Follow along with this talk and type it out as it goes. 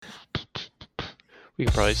We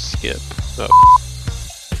could probably skip. Oh.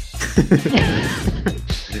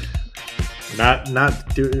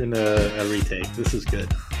 Not doing a retake. This is good.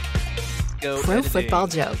 Pro football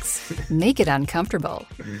jokes. Make it uncomfortable.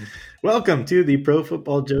 Welcome to the Pro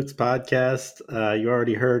Football Jokes podcast. You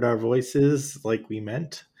already heard our voices like we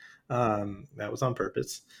meant. That was on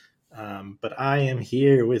purpose. But I am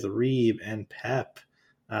here with Reeb and Pep,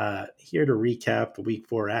 here to recap the Week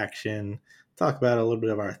 4 action, talk about a little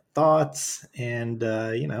bit of our thoughts, and,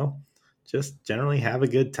 just generally have a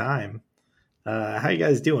good time. How you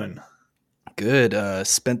guys doing? Good.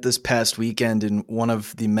 Spent this past weekend in one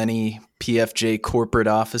of the many PFJ corporate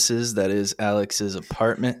offices that is Alex's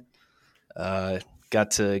apartment.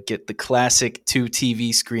 Got to get the classic 2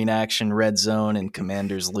 TV screen action, Red Zone and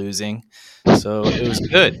Commanders losing. So it was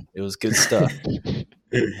good. It was good stuff.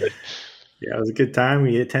 Yeah, it was a good time.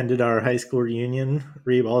 We attended our high school reunion.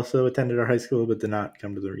 Reeb also attended our high school, but did not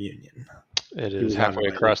come to the reunion. It is halfway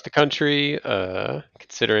across the country.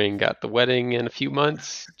 Considering got the wedding in a few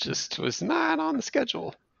months, just was not on the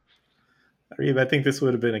schedule. Reeb, I think this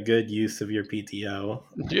would have been a good use of your PTO.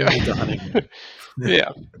 Yeah.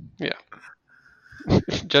 Yeah.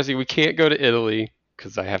 Jesse, we can't go to Italy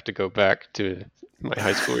because I have to go back to my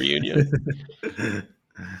high school reunion.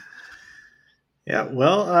 Yeah,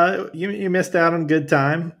 well, you missed out on a good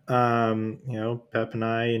time. Pep and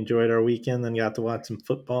I enjoyed our weekend, then got to watch some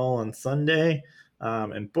football on Sunday.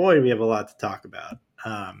 And boy, we have a lot to talk about.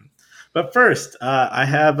 But first, I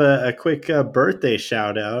have a quick birthday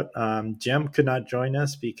shout out. Jem could not join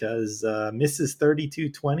us because Mrs.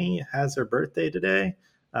 3220 has her birthday today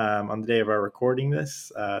on the day of our recording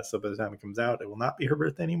this. So by the time it comes out, it will not be her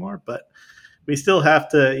birthday anymore. But we still have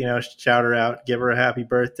to, shout her out, give her a happy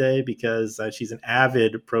birthday because she's an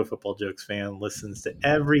avid Pro Football Jokes fan, listens to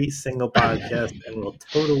every single podcast, and will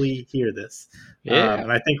totally hear this. Yeah.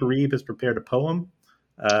 And I think Reeb has prepared a poem.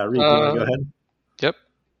 Reeb, you want to go ahead?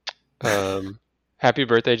 Yep. Happy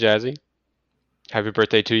birthday, Jazzy. Happy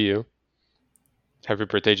birthday to you. Happy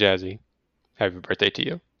birthday, Jazzy. Happy birthday to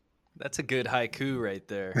you. That's a good haiku right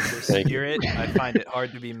there. Your Thank spirit, I find it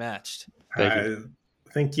hard to be matched. Thank you.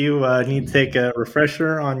 I think you need to take a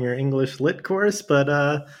refresher on your English lit course, but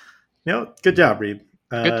good job, Reeb.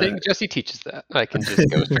 Good thing Jesse teaches that. I can just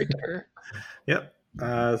go straight to her. Yep,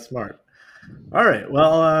 smart. All right,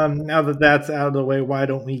 well, now that that's out of the way, why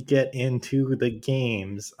don't we get into the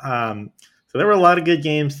games? So there were a lot of good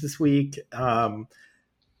games this week,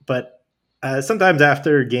 but sometimes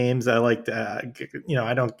after games, I like to,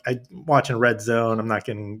 I watch in Red Zone. I'm not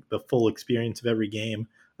getting the full experience of every game.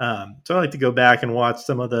 So I like to go back and watch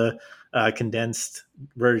some of the condensed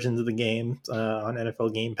versions of the game on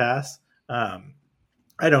NFL Game Pass. I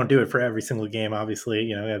don't do it for every single game,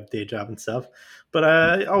 obviously. I have a day job and stuff. But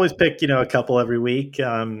I always pick, a couple every week.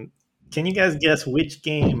 Can you guys guess which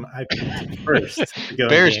game I picked first? To go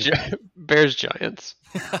Bears Giants.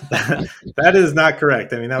 That is not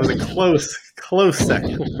correct. I mean, that was a close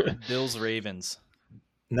second. Bills Ravens.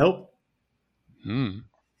 Nope.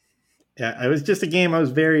 Yeah, it was just a game I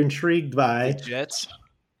was very intrigued by. The Jets?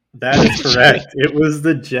 That is correct. It was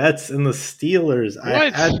the Jets and the Steelers.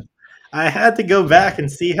 What? I had to go baback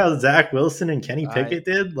and see how Zach Wilson and Kenny Pickett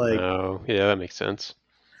did. Oh, yeah, that makes sense.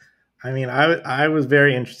 I mean, I was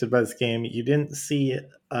very interested by this game. You didn't see it,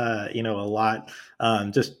 a lot.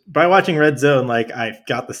 Just by watching Red Zone, I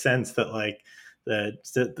got the sense that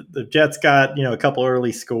the Jets got a couple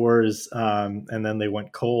early scores, and then they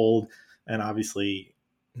went cold, and obviously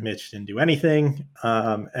Mitch didn't do anything.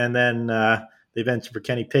 And then they ventured for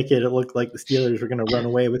Kenny Pickett. It looked like the Steelers were going to run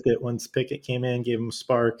away with it once Pickett came in, gave him a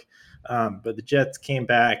spark. But the Jets came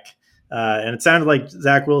back, and it sounded like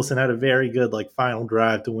Zach Wilson had a very good final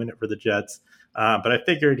drive to win it for the Jets. But I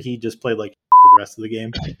figured he just played for the rest of the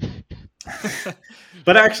game.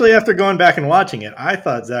 But actually, after going back and watching it, I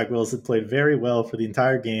thought Zach Wilson played very well for the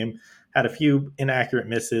entire game. Had a few inaccurate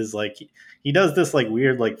misses. He does this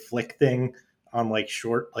weird flick thing on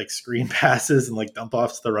short screen passes and dump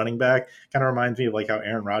offs to the running back. Kind of reminds me of how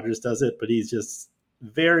Aaron Rodgers does it, but he's just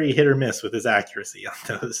very hit or miss with his accuracy on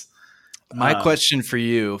those. My question for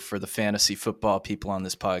you, for the fantasy football people on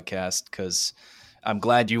this podcast, because I'm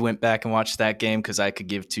glad you went back and watched that game because I could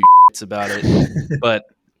give two shits about it. But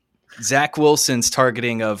Zach Wilson's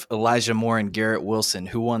targeting of Elijah Moore and Garrett Wilson,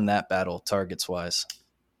 who won that battle targets wise?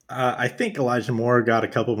 I think Elijah Moore got a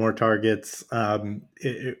couple more targets.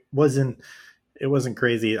 It wasn't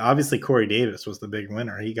crazy. Obviously, Corey Davis was the big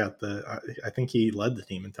winner. He got I think he led the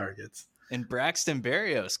team in targets. And Braxton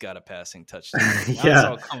Berrios got a passing touchdown. Yeah. That's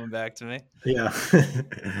all coming back to me. Yeah.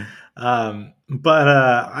 But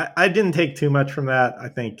I didn't take too much from that. I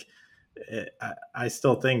think I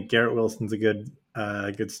still think Garrett Wilson's a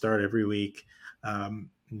good start every week.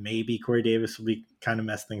 Maybe Corey Davis will be kind of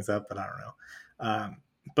mess things up, but I don't know.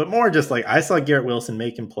 But more just like I saw Garrett Wilson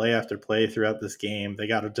making play after play throughout this game. They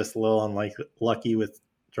got just a little lucky with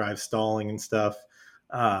drive stalling and stuff.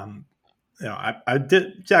 Um, I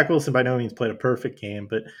did. Jack Wilson by no means played a perfect game,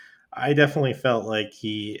 but I definitely felt like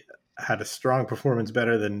he had a strong performance,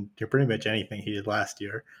 better than pretty much anything he did last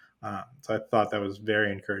year. So I thought that was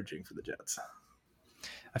very encouraging for the Jets.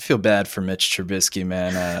 I feel bad for Mitch Trubisky,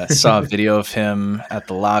 man. Saw a video of him at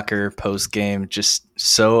the locker post game, just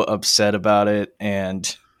so upset about it.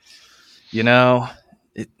 And,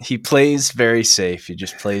 he plays very safe. He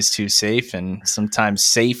just plays too safe. And sometimes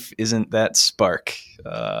safe isn't that spark.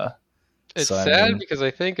 It's So, sad because I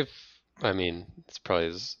think it's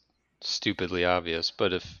probably stupidly obvious,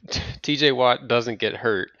 but if TJ Watt doesn't get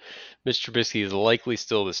hurt, Mitch Trubisky is likely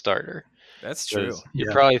still the starter. That's true.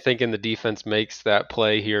 You're probably thinking the defense makes that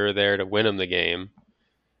play here or there to win them the game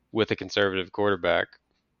with a conservative quarterback,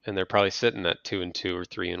 and they're probably sitting at 2-2 or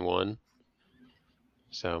 3-1.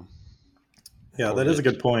 So, yeah, that is a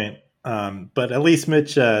good point. But at least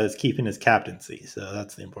Mitch is keeping his captaincy, so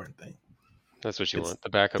that's the important thing. That's what you want, the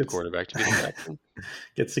backup quarterback to be the captain.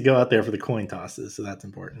 Gets to go out there for the coin tosses, so that's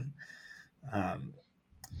important.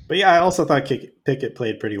 But yeah, I also thought Pickett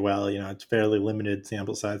played pretty well. It's fairly limited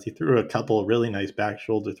sample size. He threw a couple really nice back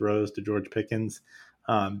shoulder throws to George Pickens.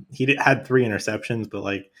 He had 3 interceptions, but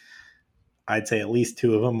I'd say at least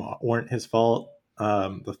 2 of them weren't his fault.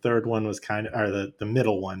 The third one was the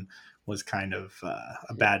middle one was kind of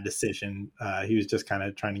a bad decision. He was just kind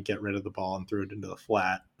of trying to get rid of the ball and threw it into the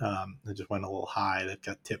flat. It just went a little high. That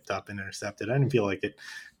got tipped up and intercepted. I didn't feel like it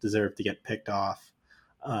deserved to get picked off.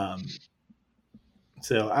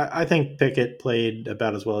 So I think Pickett played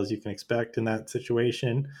about as well as you can expect in that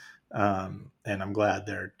situation. And I'm glad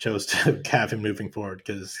they chose to have him moving forward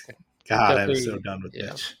because, God, I was so done with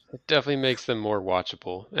Mitch. It definitely makes them more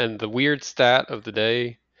watchable. And the weird stat of the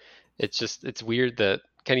day, it's weird that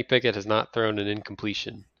Kenny Pickett has not thrown an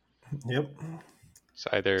incompletion. Yep. It's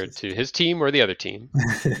either to his team or the other team.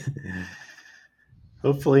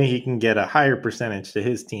 Hopefully he can get a higher percentage to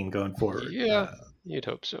his team going forward. Yeah, you'd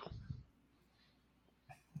hope so.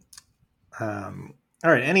 All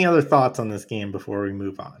right. Any other thoughts on this game before we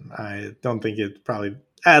move on? I don't think it's probably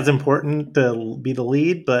as important to be the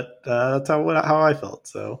lead, but that's how I felt.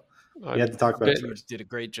 So we had to talk about it first. Did a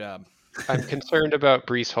great job. I'm concerned about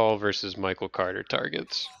Breece Hall versus Michael Carter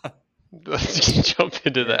targets. Let's jump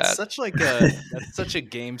into that. That's such a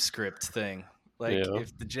game script thing.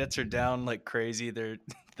 If the Jets are down like crazy,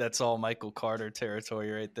 that's all Michael Carter territory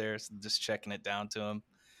right there. So just checking it down to him.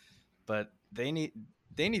 But they need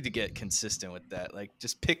to get consistent with that.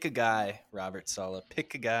 Just pick a guy, Robert Saleh.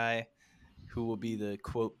 Pick a guy who will be the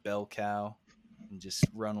quote bell cow, and just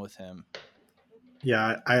run with him.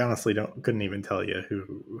 Yeah, I honestly couldn't even tell you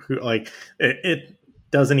who it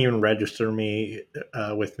doesn't even register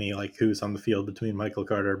with me who's on the field between Michael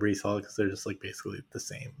Carter or Breece Hall because they're just basically the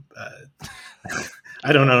same.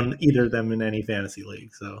 I don't own either of them in any fantasy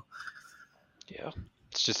league, so yeah.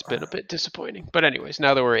 It's just been a bit disappointing. But anyways,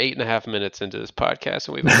 now that we're 8.5 minutes into this podcast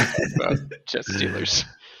and we've only talked about Jets Steelers.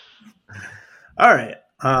 All right.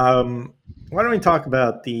 Why don't we talk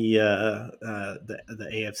about the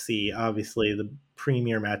AFC? Obviously, the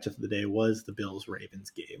premier matchup of the day was the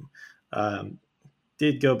Bills-Ravens game.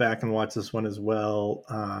 Did go back and watch this one as well.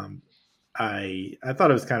 I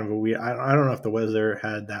thought it was kind of a weird. I don't know if the weather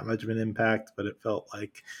had that much of an impact, but it felt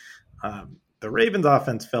like the Ravens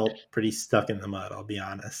offense felt pretty stuck in the mud, I'll be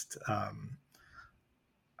honest.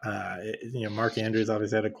 Mark Andrews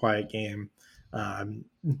obviously had a quiet game.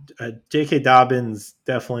 J.K. Dobbins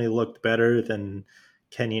definitely looked better than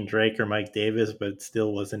Kenyon Drake or Mike Davis, but it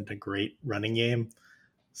still wasn't a great running game.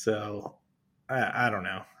 So I don't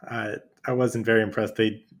know. I wasn't very impressed.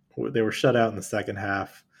 They were shut out in the second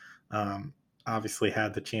half. Obviously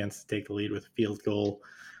had the chance to take the lead with a field goal,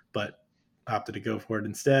 but opted to go for it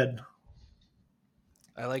instead.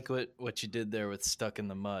 I like what you did there with stuck in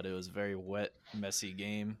the mud. It was a very wet, messy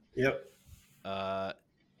game. Yep. The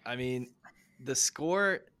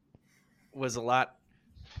score was a lot.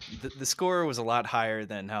 The score was a lot higher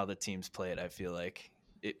than how the teams played. I feel like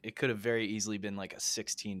it could have very easily been a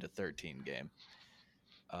 16-13 game.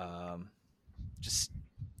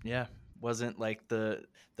 Wasn't like the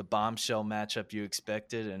bombshell matchup you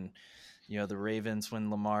expected, and the Ravens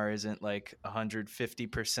when Lamar isn't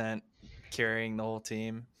 150% carrying the whole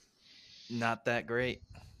team, not that great.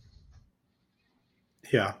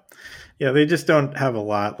 Yeah, they just don't have a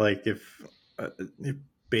lot. If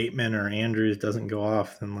Bateman or Andrews doesn't go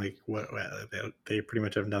off, then like they pretty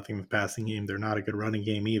much have nothing with passing game. They're not a good running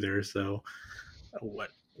game either. So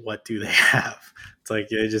what do they have? It's like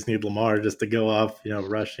they just need Lamar just to go off,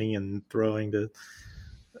 rushing and throwing to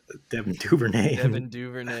Devin Duvernay. Devin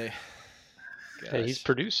Duvernay. Hey, he's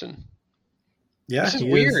producing. Yeah, this is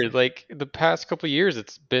weird. Is. Like the past couple of years,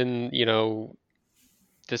 it's been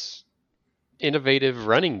this innovative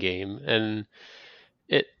running game, and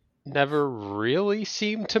it never really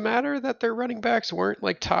seemed to matter that their running backs weren't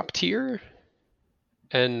like top tier,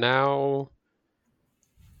 and now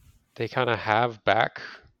they kind of have back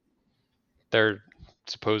their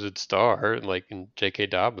supposed star, like in J.K.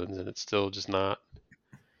 Dobbins, and it's still just not.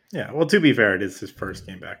 Yeah, well, to be fair, it is his first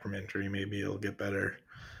game back from injury. Maybe it'll get better.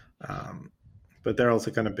 But they're also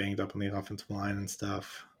kind of banged up on the offensive line and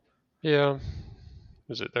stuff. Yeah.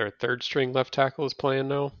 Is it their third string left tackle is playing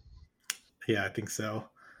now? Yeah, I think so.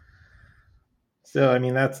 So, I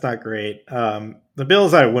mean, that's not great. The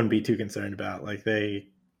Bills I wouldn't be too concerned about. Like they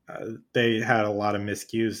had a lot of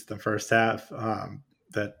miscues the first half. And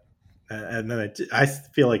then I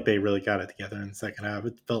feel like they really got it together in the second half.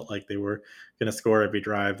 It felt like they were going to score every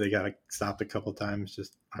drive. They got stopped a couple times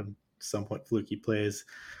just on somewhat fluky plays.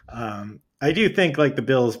 I do think like the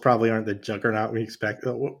Bills probably aren't the juggernaut we expect,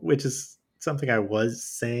 which is something I was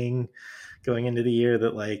saying going into the year,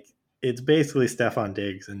 that like it's basically Stephon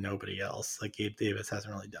Diggs and nobody else. Like Gabe Davis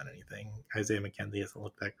hasn't really done anything. Isaiah McKenzie hasn't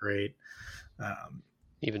looked that great.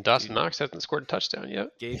 Even Dawson Knox hasn't scored a touchdown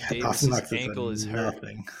yet. Gabe Davis's ankle is hurt.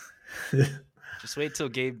 Just wait till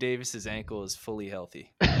Gabe Davis's ankle is fully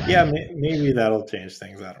healthy. Yeah, maybe that'll change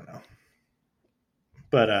things. I don't know.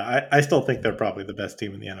 But I still think they're probably the best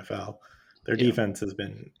team in the NFL. Their defense has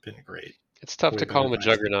been great. It's tough to call them a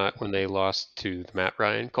juggernaut when they lost to the Matt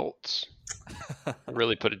Ryan Colts.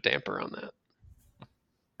 Really put a damper on that.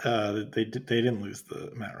 They didn't lose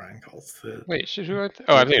the Matt Ryan Colts. Wait, who?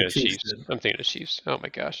 I'm thinking of Chiefs. I'm thinking of Chiefs. Oh my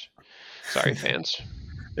gosh, sorry, fans.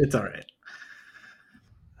 It's all right.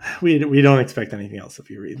 We don't expect anything else if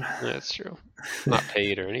you read. That's true. Not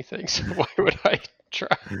paid or anything, so why would I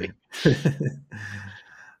try?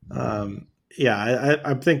 Yeah,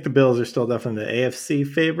 I think the Bills are still definitely the AFC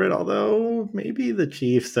favorite, although maybe the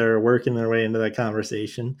Chiefs are working their way into that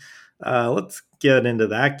conversation. Let's get into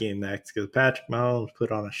that game next, because Patrick Mahomes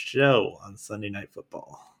put on a show on Sunday Night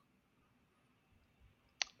Football.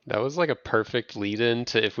 That was like a perfect lead-in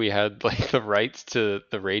to if we had like the rights to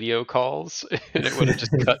the radio calls, and it would have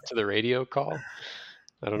just cut to the radio call.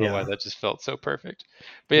 I don't know why that just felt so perfect.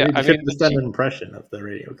 But yeah, I mean, just done an impression of the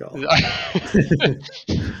radio call.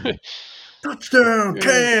 Touchdown,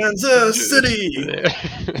 Kansas City!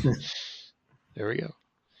 There we go.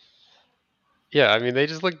 Yeah, I mean, they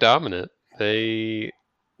just looked dominant. I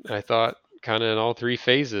thought, kind of in all three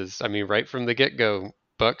phases. I mean, right from the get-go,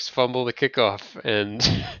 Bucks fumble the kickoff, and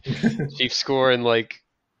Chiefs score in like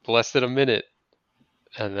less than a minute.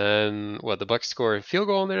 And then, the Bucks score a field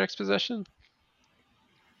goal in their next possession?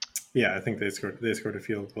 Yeah, I think they scored a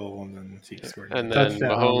field goal, and then Chiefs scored. And then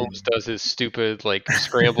Mahomes does his stupid like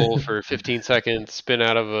scramble for 15 seconds, spin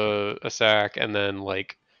out of a sack, and then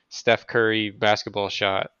like Steph Curry basketball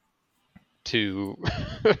shot to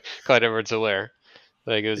Clyde Edwards-Helaire.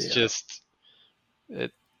 Like it was just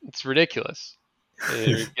it's ridiculous.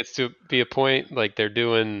 It gets to be a point like they're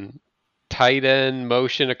doing tight end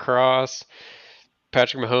motion across.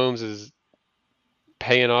 Patrick Mahomes is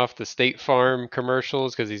paying off the State Farm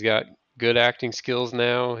commercials because he's got good acting skills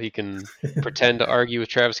now. He can pretend to argue with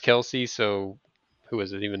Travis Kelce. So who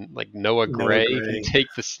is it? Even like Noah Gray can take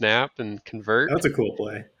the snap and convert. That's a cool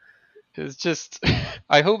play. It's just,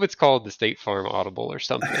 I hope it's called the State Farm Audible or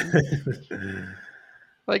something.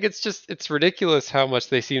 Like it's ridiculous how much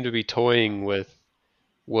they seem to be toying with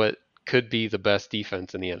what could be the best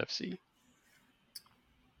defense in the NFC.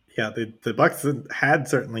 Yeah, the Bucks had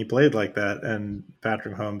certainly played like that, and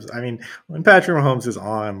Patrick Mahomes. I mean, when Patrick Mahomes is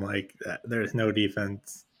on, like there's no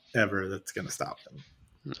defense ever that's going to stop him.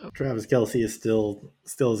 No. Travis Kelce is still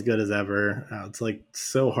as good as ever. It's like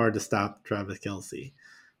so hard to stop Travis Kelce.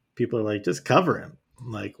 People are like, just cover him.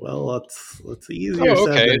 I'm like, well, let's easier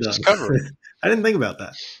said than just done. Cover him. I didn't think about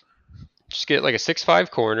that. Just get like a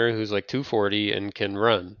 6'5" corner who's like 240 and can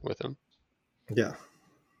run with him. Yeah.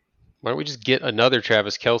 Why don't we just get another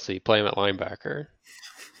Travis Kelce, play him at linebacker?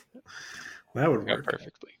 That would work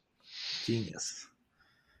perfectly. Genius.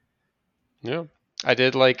 Yeah. I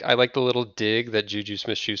like the little dig that Juju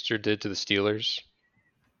Smith-Schuster did to the Steelers,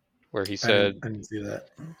 where he said I didn't see that.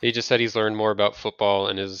 He just said he's learned more about football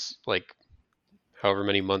in his like however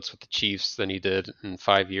many months with the Chiefs than he did in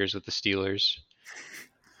 5 years with the Steelers.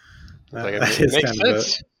 It makes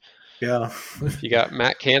sense. Yeah. You got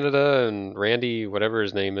Matt Canada and Randy, whatever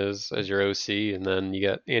his name is, as your OC, and then you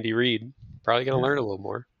got Andy Reid. Probably going to learn a little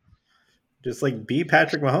more. Just like be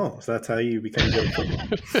Patrick Mahomes. That's how you become good at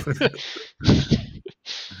football.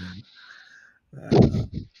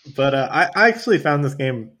 But I actually found this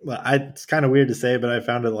game. It's kind of weird to say, but I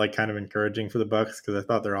found it like kind of encouraging for the Bucks because I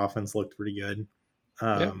thought their offense looked pretty good.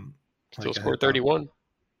 Yeah. Still Like scored 31.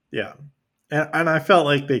 Yeah, and I felt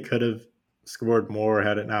like they could have scored more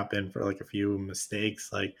had it not been for like a few mistakes,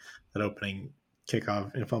 like that opening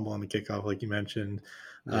kickoff and fumble on the kickoff, like you mentioned.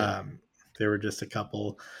 Yeah. There were just a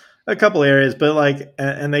couple areas, but like,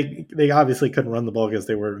 and they obviously couldn't run the ball because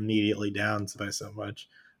they were immediately down by so much.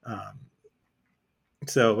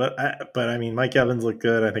 But I mean, Mike Evans looked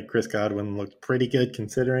good. I think Chris Godwin looked pretty good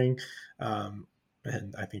considering, and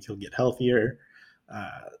I think he'll get healthier.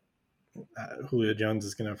 Julio Jones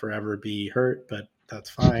is going to forever be hurt, but that's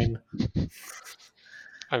fine.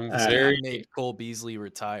 I'm Scott made Cole Beasley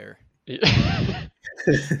retire. Did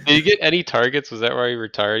he get any targets? Was that why he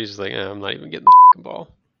retired? He's just like, I'm not even getting the ball.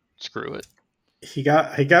 Screw it. He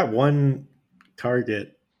got one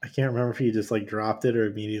target. I can't remember if he just like dropped it or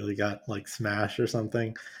immediately got like smashed or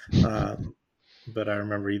something. But I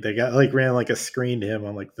remember they got like ran like a screen to him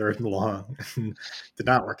on like 3rd and long. Did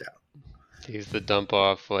not work out. He's the dump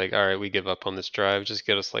off. Like, all right, we give up on this drive. Just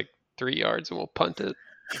get us like 3 yards and we'll punt it.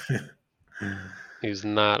 He's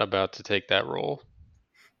not about to take that role.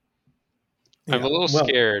 Yeah, I'm a little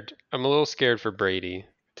scared. I'm a little scared for Brady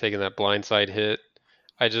taking that blindside hit.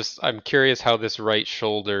 I'm curious how this right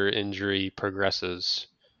shoulder injury progresses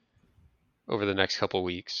over the next couple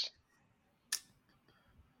weeks.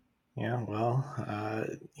 Yeah, well,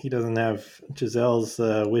 he doesn't have Giselle's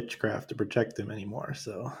witchcraft to protect him anymore,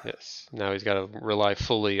 so. Yes, now he's got to rely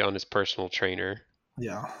fully on his personal trainer.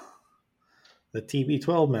 Yeah. The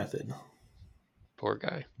TB12 method. Poor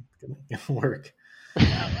guy. It's gonna work.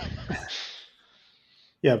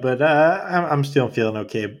 Yeah, but I'm still feeling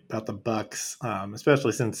okay about the Bucks,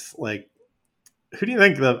 especially since like, who do you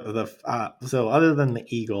think so other than the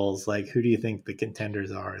Eagles, like who do you think the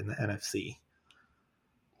contenders are in the NFC?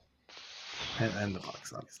 And the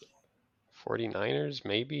Bucks, obviously. 49ers,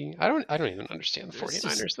 maybe. I don't even understand the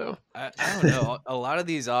 49ers though. I don't know. A lot of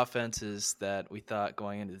these offenses that we thought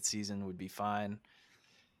going into the season would be fine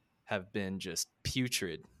have been just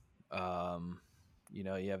putrid. You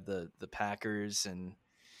have the Packers and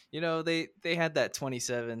they had that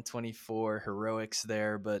 27-24 heroics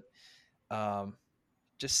there, but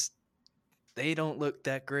just they don't look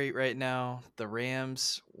that great right now. The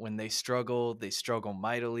Rams, when they struggle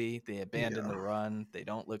mightily. They abandon the run. They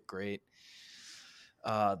don't look great.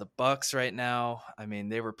 The Bucks right now, I mean,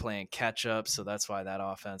 they were playing catch up, so that's why that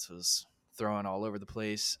offense was throwing all over the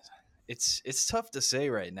place. It's tough to say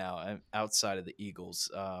right now outside of the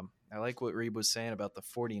Eagles. I like what Reeb was saying about the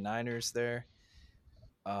 49ers there.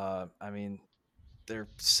 I mean, they're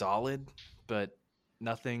solid, but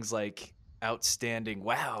nothing's like outstanding.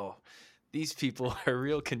 Wow, these people are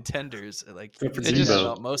real contenders. Like you can say that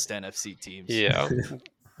about most NFC teams. Yeah,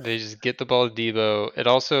 they just get the ball to Debo. It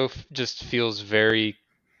also just feels very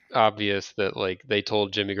obvious that like they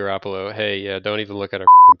told Jimmy Garoppolo, "Hey, yeah, don't even look at our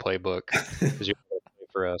playbook because you're going to play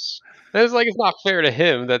for us." And it's like it's not fair to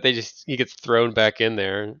him that he gets thrown back in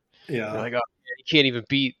there. Yeah, like, oh, man, he can't even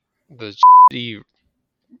beat the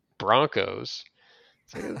Broncos.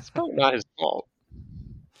 It's probably not his fault.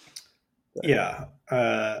 Yeah,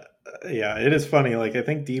 it is funny. Like I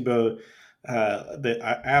think Debo,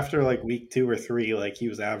 after like week 2 or 3, like he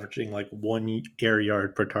was averaging like 1 air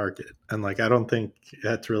yard per target, and like I don't think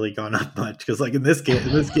that's really gone up much because like in this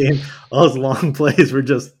game, all his long plays were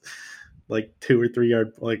just like 2 or 3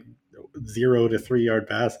 yard, like 0 to 3 yard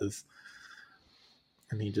passes,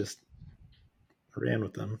 and he just ran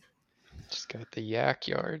with them. Just got the yak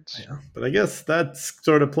yards. Yeah, but I guess that's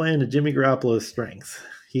sort of playing to Jimmy Garoppolo's strengths.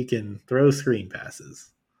 He can throw screen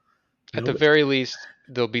passes. At the very least,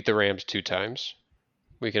 they'll beat the Rams 2 times.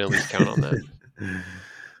 We can at least count on that.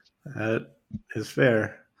 That is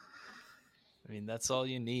fair. I mean, that's all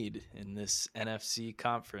you need in this NFC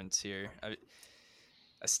conference here.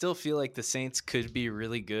 I still feel like the Saints could be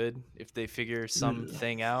really good if they figure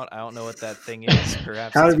something out. I don't know what that thing is.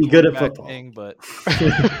 Perhaps how to be good at football. Thing, but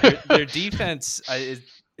their defense,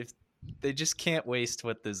 if they just can't waste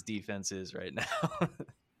what this defense is right now.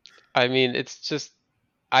 I mean, it's just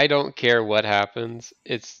I don't care what happens.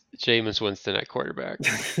 It's Jameis Winston at quarterback,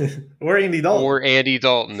 or Andy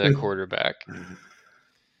Dalton, at quarterback.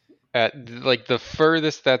 At like the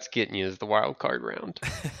furthest that's getting you is the wild card round.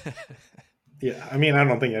 Yeah, I mean, I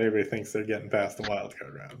don't think anybody thinks they're getting past the wild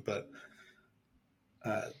card round, but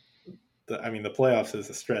the playoffs is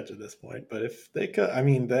a stretch at this point. But if they could, I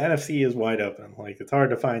mean, the NFC is wide open. Like, it's hard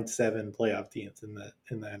to find 7 playoff teams in the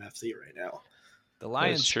NFC right now. The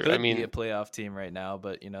Lions could be a playoff team right now,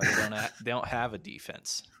 but they don't have a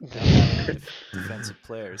defense. They don't have any defensive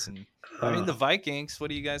players. And I mean, the Vikings.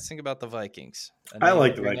 What do you guys think about the Vikings? I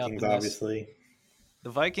like the Vikings, obviously.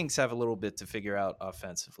 The Vikings have a little bit to figure out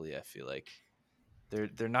offensively. I feel like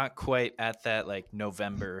they're not quite at that like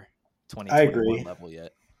November 2021 level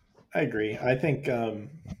yet. I agree. I think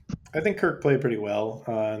Kirk played pretty well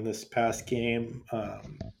in this past game.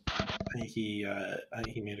 He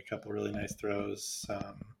made a couple really nice throws.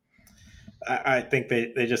 I think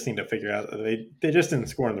they just need to figure out they just didn't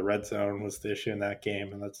score in the red zone was the issue in that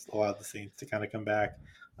game, and that's allowed the Saints to kind of come back.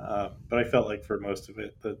 But I felt like for most of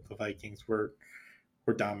it, the Vikings were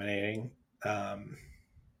dominating.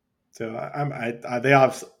 So they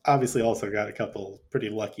obviously also got a couple pretty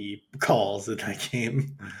lucky calls in that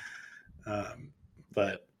game.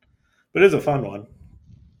 But it was a fun one.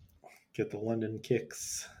 Get the London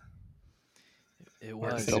kicks. It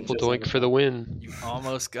was double doink for the win. You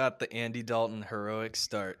almost got the Andy Dalton heroic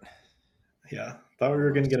start. Yeah, thought we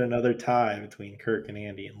were going to get another tie between Kirk and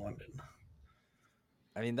Andy in London.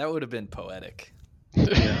 I mean, that would have been poetic.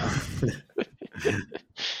 Yeah.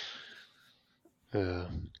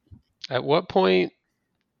 At what point?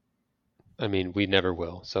 I mean, we never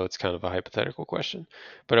will, so it's kind of a hypothetical question.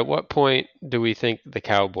 But at what point do we think the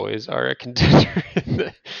Cowboys are a contender in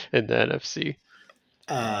the NFC?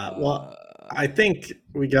 Well, I think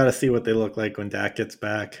we got to see what they look like when Dak gets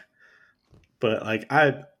back. But like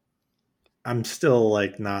I'm still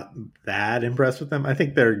like not that impressed with them. I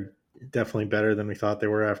think they're definitely better than we thought they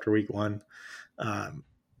were after week 1.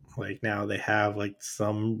 Like now they have like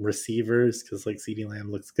some receivers because like CeeDee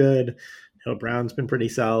Lamb looks good. Brown's been pretty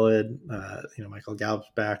solid. Michael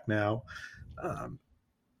Gallup's back now. And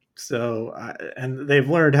they've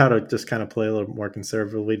learned how to just kind of play a little more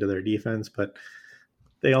conservatively to their defense, but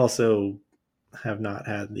they also have not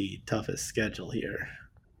had the toughest schedule here.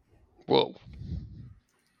 Well,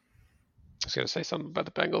 I was going to say something about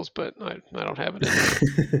the Bengals, but I don't have it.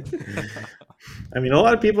 I mean, a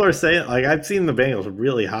lot of people are saying, like, I've seen the Bengals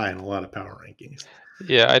really high in a lot of power rankings.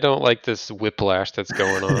 Yeah, I don't like this whiplash that's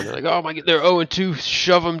going on. They're like, oh my God, they're 0-2,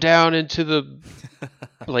 shove them down into the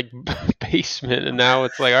basement, and now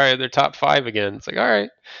it's like, all right, they're top 5 again. It's like, all right,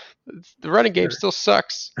 the running game still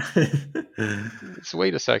sucks. Let's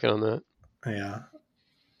wait a second on that. Yeah,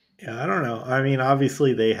 I don't know. I mean,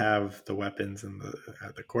 obviously they have the weapons and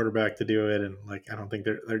the quarterback to do it, and like I don't think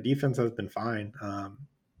their defense has been fine.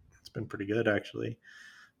 It's been pretty good actually.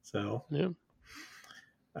 So yeah.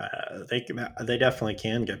 They definitely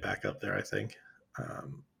can get back up there, I think.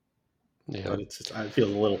 But it's just it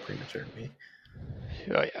feels a little premature to me.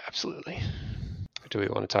 Oh yeah, absolutely. Do we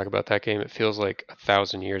want to talk about that game? It feels like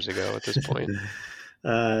 1,000 years ago at this point.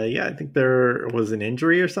 Yeah, I think there was an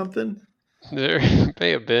injury or something. There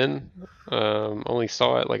may have been. Only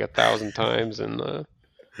saw it like 1,000 times in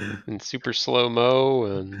super slow mo,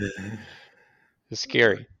 and it's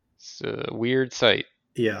scary. It's a weird sight.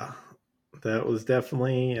 Yeah. That was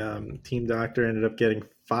definitely team doctor ended up getting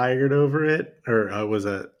fired over it, or was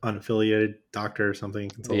an unaffiliated doctor or something.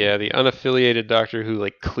 Yeah, the unaffiliated doctor who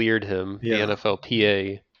cleared him, the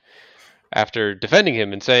NFLPA, after defending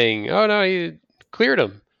him and saying, "Oh no, you cleared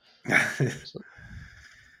him,"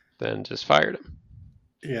 then just fired him.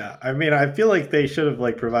 Yeah, I mean, I feel like they should have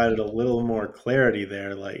provided a little more clarity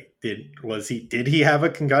there. Like, did he have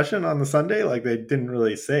a concussion on the Sunday? Like, they didn't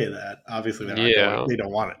really say that. Obviously, they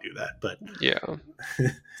don't want to do that. But yeah,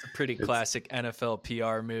 it's a pretty classic NFL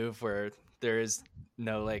PR move where there is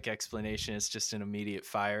no explanation. It's just an immediate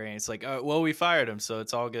firing. It's like, oh, well, we fired him, so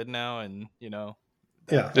it's all good now, and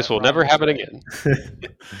this will never happen again.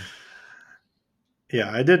 Yeah,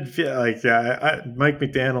 I did feel Mike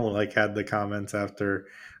McDaniel had the comments after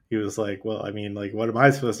he was like, well, I mean, what am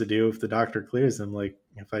I supposed to do if the doctor clears him?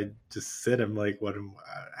 If I just sit him,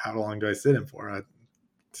 how long do I sit him for?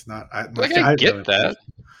 It's not. I get that.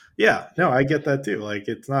 Yeah, no, I get that too.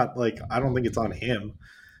 It's not I don't think it's on him.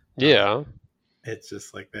 Yeah, it's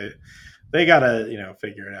just they gotta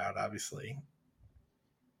figure it out. Obviously,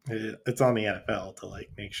 it's on the NFL to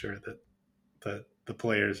make sure that the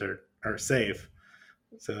players are safe.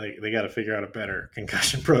 So they got to figure out a better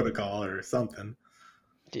concussion protocol or something.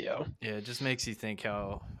 Yeah. Yeah, it just makes you think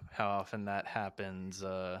how often that happens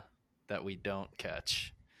that we don't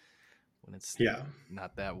catch when it's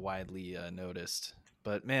not that widely noticed.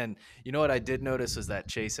 But man, you know what I did notice was that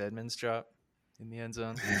Chase Edmonds drop in the end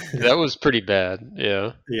zone. That was pretty bad.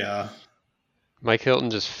 Yeah. Yeah. Mike Hilton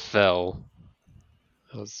just fell.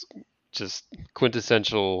 That was just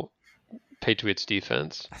quintessential Patriots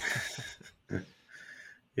defense.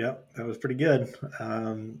 Yep, that was pretty good.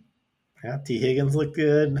 Yeah, T. Higgins looked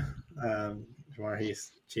good.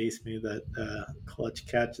 Jamarcus Chase made that clutch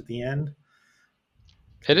catch at the end.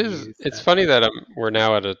 It's funny that we're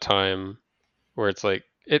now at a time where it's like,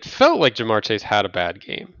 it felt like Jamar Chase had a bad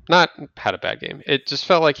game. Not had a bad game. It just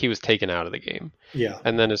felt like he was taken out of the game. Yeah.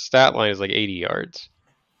 And then his stat line is like 80 yards.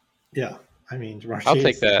 Yeah. I mean, Jamar I'll Chase,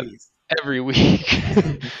 take that every week.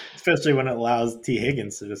 Especially when it allows T.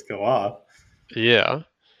 Higgins to just go off. Yeah.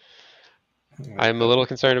 I'm a little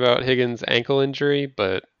concerned about Higgins' ankle injury,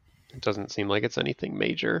 but it doesn't seem like it's anything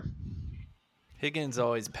major. Higgins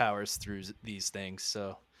always powers through these things,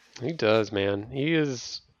 so he does, man.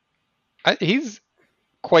 He's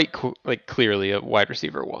quite clearly a wide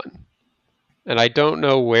receiver 1, and I don't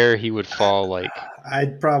know where he would fall. Like,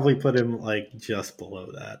 I'd probably put him like just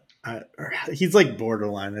below that. He's like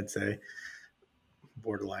borderline. I'd say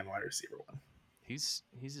borderline wide receiver 1. He's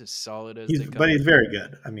as solid as but he's very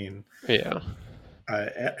good. I mean, yeah.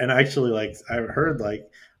 And actually, like I've heard,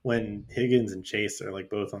 like when Higgins and Chase are like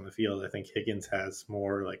both on the field, I think Higgins has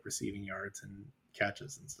more like receiving yards and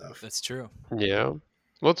catches and stuff. That's true. Yeah.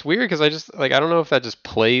 Well, it's weird because I don't know if that just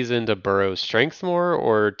plays into Burrow's strength more,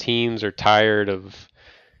 or teams are tired of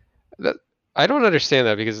that. I don't understand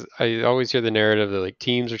that, because I always hear the narrative that like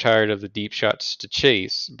teams are tired of the deep shots to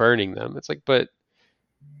Chase burning them. It's like, but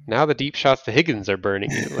now the deep shots to Higgins are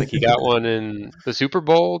burning you. Like, he got one in the Super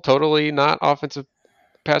Bowl, totally not offensive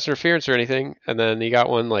pass interference or anything, and then he got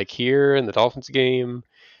one like here in the Dolphins game.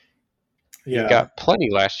 Yeah. He got plenty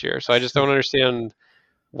last year, so I just don't understand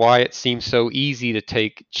why it seems so easy to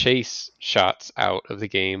take Chase shots out of the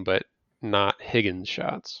game, but not Higgins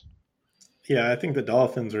shots. Yeah, I think the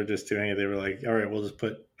Dolphins were just doing it. They were like, all right, we'll just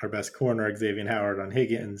put our best corner, Xavier Howard, on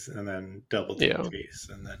Higgins, and then double team Chase,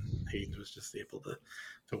 and then Higgins was just able to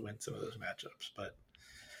win some of those matchups. But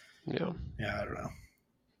yeah, I don't know.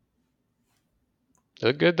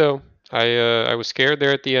 Looked good though. I was scared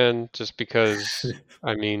there at the end, just because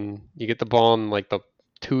I mean, you get the ball on like the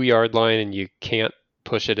 2-yard line and you can't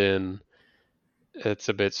push it in. It's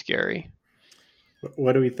a bit scary.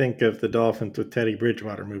 What do we think of the Dolphins with Teddy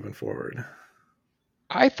Bridgewater moving forward?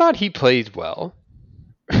 I thought he played well.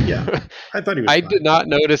 Yeah, I thought he was fine. Did not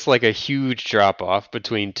notice like a huge drop off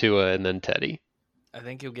between Tua and then Teddy. I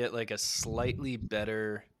think you'll get like a slightly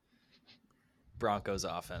better Broncos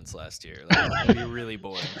offense last year. Like, it's gonna be really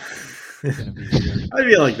boring. I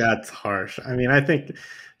feel like that's harsh. I mean, I think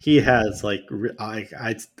he has like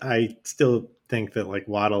I still think that like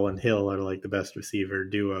Waddle and Hill are like the best receiver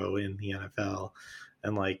duo in the NFL,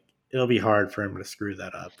 and like it'll be hard for him to screw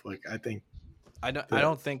that up. Like I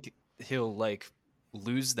don't think he'll like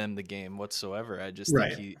lose them the game whatsoever. I just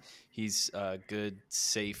think he's a good,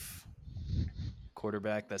 safe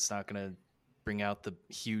quarterback that's not going to bring out the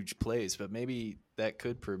huge plays, but maybe that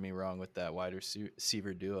could prove me wrong with that wide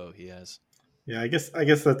receiver duo he has. Yeah, I guess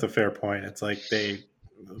that's a fair point. It's like the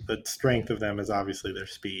strength of them is obviously their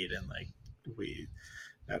speed, and like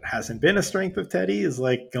that hasn't been a strength of Teddy, is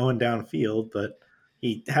like going downfield, but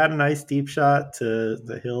he had a nice deep shot to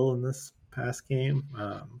the Hill in this past game.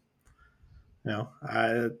 I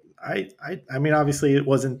mean, obviously it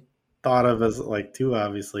wasn't thought of as like Tua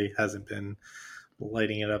obviously hasn't been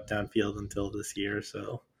lighting it up downfield until this year.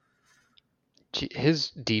 So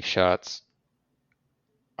his deep shots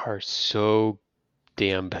are so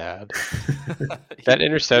damn bad. That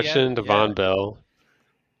interception to Von Bell,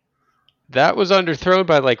 that was underthrown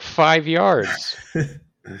by like 5 yards.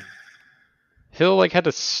 Hill like had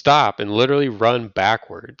to stop and literally run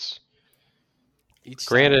backwards.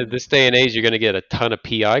 Granted, this day and age, you're going to get a ton of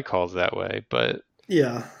PI calls that way, but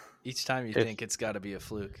yeah. Each time you think it's got to be a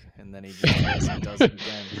fluke, and then he just does it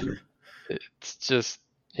again. It's just,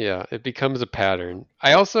 it becomes a pattern.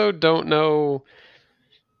 I also don't know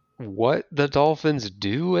what the Dolphins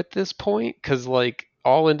do at this point, because like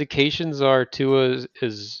all indications are Tua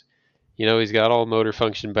is, he's got all motor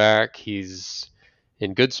function back. He's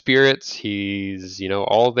in good spirits. He's,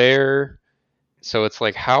 all there. So it's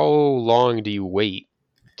like, how long do you wait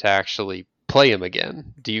to actually play him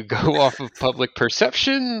again? Do you go off of public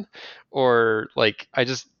perception, or like,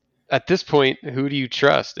 at this point, who do you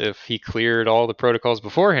trust? If he cleared all the protocols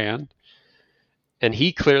beforehand and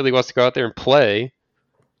he clearly wants to go out there and play,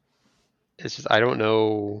 it's just, I don't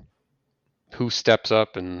know who steps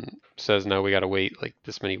up and says, no, we got to wait like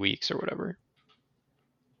this many weeks or whatever.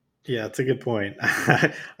 Yeah, it's a good point.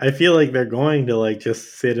 I feel like they're going to like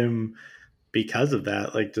just sit him because of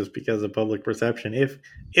that, like just because of public perception.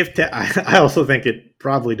 I also think it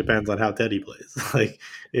probably depends on how Teddy plays. Like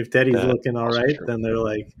if Teddy's looking all right, then they're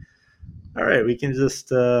like, all right, we can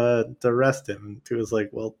just arrest him. And Tua's like,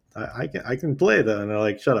 well, I can play though. And they're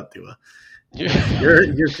like, shut up, Tua.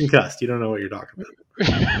 You're concussed. You don't know what you're talking about.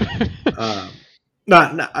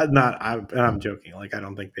 I'm joking. Like, I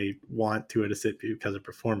don't think they want Tua to sit because of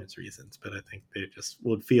performance reasons, but I think they just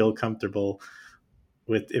would feel comfortable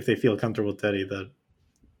if they feel comfortable with Teddy, that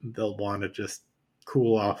they'll want to just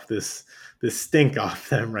cool off this stink off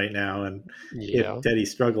them right now. And Yeah. if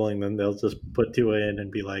Teddy's struggling, then they'll just put Tua in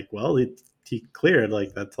and be like, well, he cleared.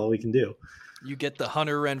 Like, that's all we can do. You get the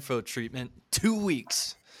Hunter Renfro treatment. 2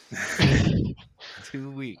 weeks.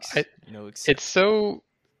 2 weeks. No exception.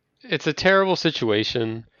 It's a terrible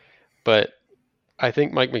situation, but I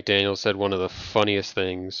think Mike McDaniel said one of the funniest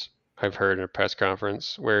things I've heard in a press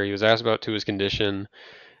conference where he was asked about Tua's condition,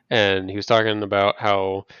 and he was talking about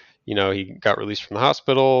how, he got released from the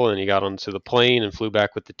hospital and he got onto the plane and flew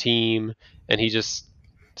back with the team, and he just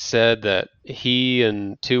said that he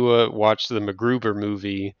and Tua watched the MacGruber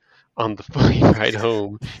movie on the plane ride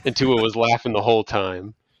home, and Tua was laughing the whole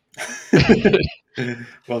time.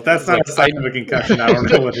 Well, if that's not a sign of a concussion, I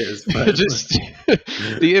don't know what is. But just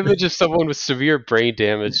the image of someone with severe brain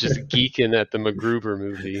damage just geeking at the MacGruber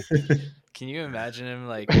movie. Can you imagine him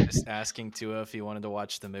like just asking Tua if he wanted to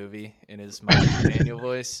watch the movie in his Mike McDaniel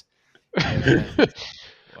voice? Hey,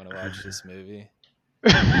 want to watch this movie?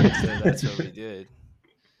 So that's what we did.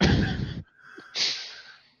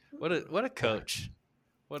 What a coach!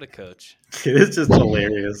 What a coach! It is just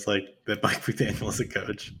hilarious, like that Mike McDaniel is a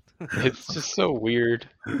coach. It's just so weird.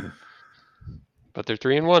 But they're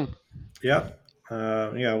 3-1. Yep.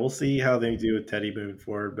 Yeah, we'll see how they do with Teddy moving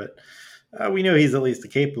forward, but we know he's at least a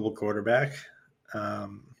capable quarterback.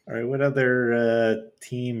 All right, what other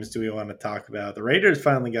teams do we want to talk about? The Raiders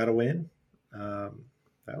finally got a win. That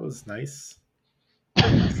was nice.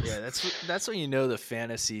 Yeah, that's when you know the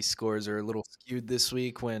fantasy scores are a little skewed this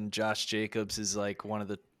week, when Josh Jacobs is like one of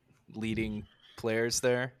the leading players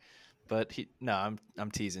there. But I'm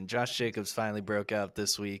teasing. Josh Jacobs finally broke out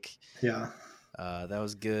this week. Yeah. That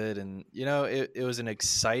was good. And, it was an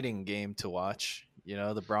exciting game to watch.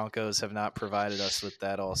 The Broncos have not provided us with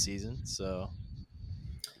that all season. So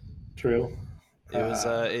true. It was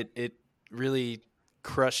it really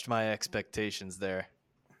crushed my expectations there.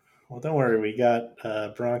 Well, don't worry. We got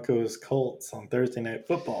Broncos Colts on Thursday Night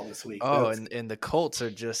Football this week. Oh, and the Colts are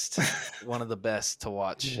just one of the best to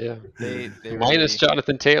watch. Yeah. They minus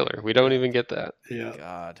Jonathan Taylor. We don't even get that. Yeah.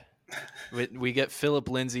 God. We get Phillip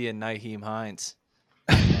Lindsay and Nyheim Hines.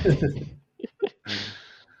 Oh,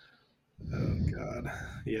 God.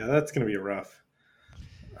 Yeah, that's going to be rough.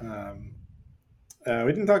 We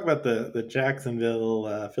didn't talk about the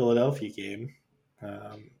Jacksonville Philadelphia game.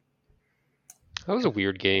 That was a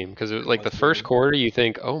weird game because it was like the first quarter you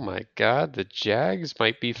think, oh my God, the Jags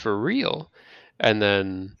might be for real. And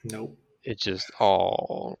then nope, it just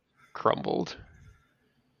all crumbled.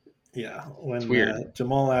 Yeah, when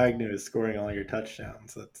Jamal Agnew is scoring all your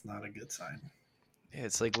touchdowns, that's not a good sign. Yeah,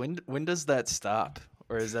 it's like when does that stop?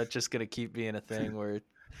 Or is that just going to keep being a thing where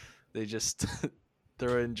they just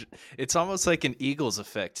throw in? It's almost like an Eagles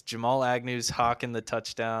effect. Jamal Agnew's hawking the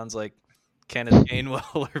touchdowns like Kenneth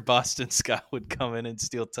Gainwell or Boston Scott would come in and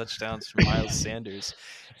steal touchdowns from Miles Sanders.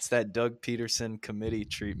 It's that Doug Peterson committee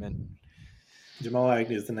treatment. Jamal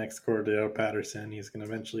Agnew is the next Cordell Patterson. He's going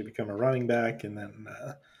to eventually become a running back and then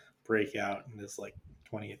break out in his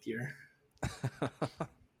 20th year.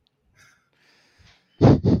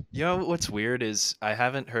 What's weird is I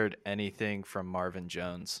haven't heard anything from Marvin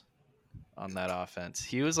Jones on that offense.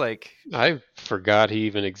 He was like, I forgot he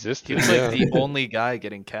even existed. He was like the only guy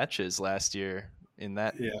getting catches last year in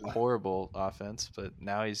that horrible offense, but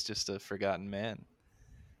now he's just a forgotten man.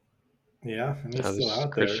 Yeah, and he's still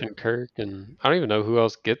out Christian there. Kirk, and I don't even know who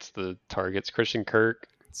else gets the targets. Christian Kirk,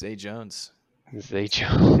 Zay Jones.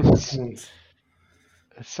 It's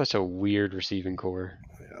such a weird receiving core.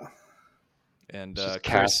 Yeah. And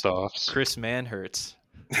cast-offs. Chris Manhertz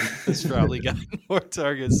has probably gotten more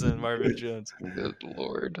targets than Marvin Jones. Good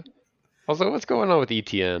Lord. Also, what's going on with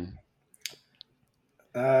ETN?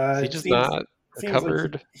 Is he just not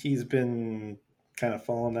recovered? Like he's been kind of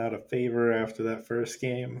falling out of favor after that first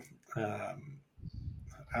game. I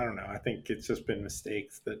don't know. I think it's just been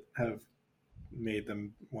mistakes that have made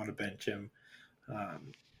them want to bench him.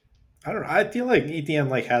 I don't know. I feel like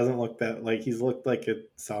ETN hasn't looked that he's looked like a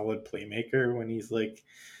solid playmaker when he's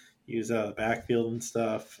used out of the backfield and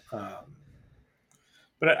stuff.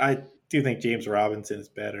 But I do think James Robinson is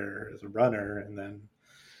better as a runner, and then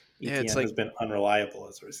ETN has been unreliable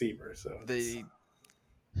as a receiver. So they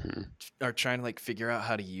are trying to figure out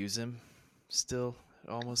how to use him. Still, it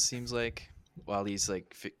almost seems like while he's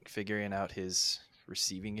figuring out his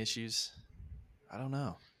receiving issues. I don't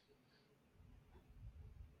know.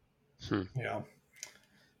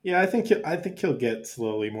 Yeah. I think he'll get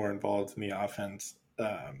slowly more involved in the offense,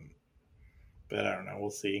 but I don't know.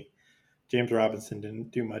 We'll see. James Robinson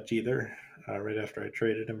didn't do much either. Right after I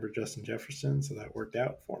traded him for Justin Jefferson, so that worked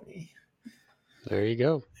out for me. There you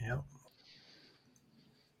go. Yeah.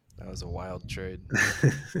 That was a wild trade.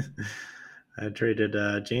 I traded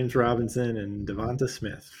James Robinson and Devonta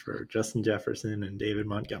Smith for Justin Jefferson and David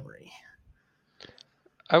Montgomery.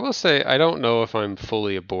 I will say I don't know if I'm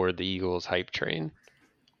fully aboard the Eagles hype train.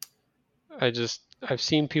 I've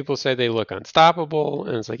seen people say they look unstoppable,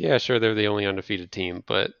 and it's like, yeah, sure, they're the only undefeated team,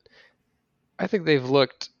 but I think they've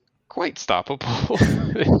looked quite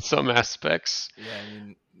stoppable in some aspects. Yeah, I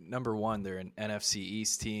mean, number one, they're an NFC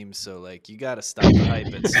East team, so like you got to stop the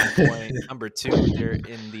hype at some point. Number two, they're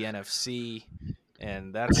in the NFC,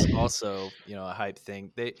 and that's also a hype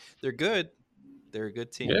thing. They're good. They're a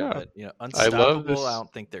good team, Yeah. but I love unstoppable. this. I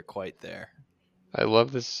don't think they're quite there. I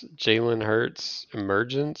love this Jalen Hurts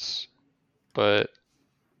emergence, but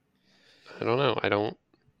I don't know. I don't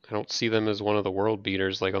see them as one of the world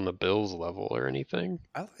beaters like on the Bills level or anything.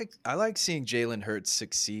 I like seeing Jalen Hurts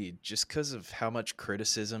succeed just because of how much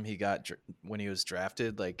criticism he got when he was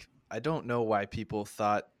drafted. Like, I don't know why people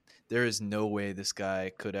thought there is no way this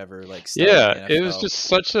guy could ever start in the NFL. It was just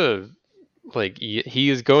such a he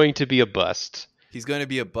is going to be a bust. He's going to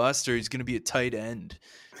be a bust, or he's going to be a tight end.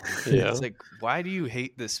 Yeah. It's like, why do you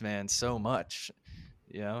hate this man so much?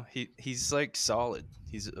 He's like solid.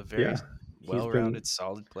 He's a very well-rounded,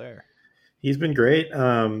 solid player. He's been great.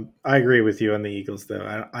 I agree with you on the Eagles,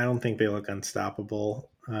 though. I don't think they look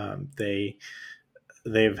unstoppable. They've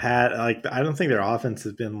had I don't think their offense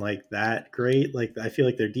has been that great. I feel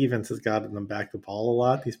like their defense has gotten them back the ball a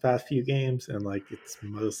lot these past few games, and it's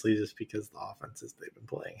mostly just because the offenses they've been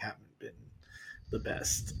playing haven't been the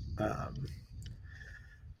best.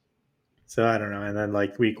 So I don't know. And then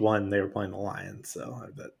week one they were playing the Lions, so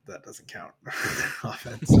that doesn't count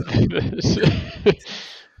offense. So.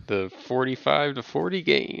 The 45-40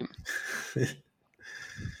 game.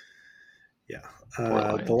 Yeah.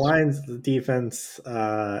 The Lions, the defense,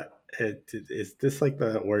 is this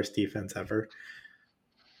the worst defense ever?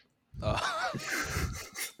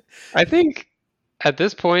 I think at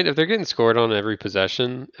this point, if they're getting scored on every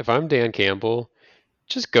possession, if I'm Dan Campbell,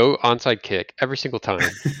 just go onside kick every single time.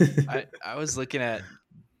 I was looking at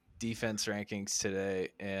defense rankings today,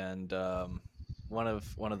 and one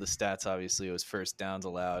of the stats obviously was first downs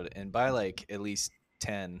allowed, and by at least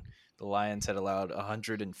 10, the Lions had allowed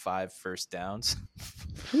 105 first downs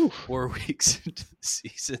 4 weeks into the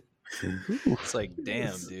season. It's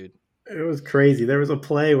damn, dude. It was crazy. There was a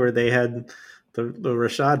play where they had the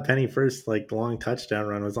Rashad Penny first long touchdown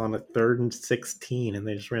run was on a 3rd and 16, and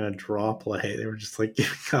they just ran a draw play. They were just giving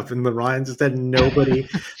up, and the Lions just had nobody.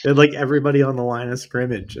 They had everybody on the line of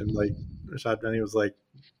scrimmage, and Rashad Penny was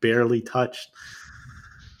barely touched.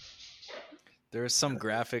 There was some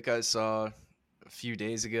graphic I saw a few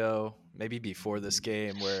days ago, maybe before this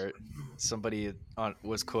game, where somebody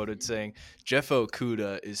was quoted saying Jeff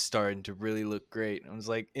Okudah is starting to really look great. I was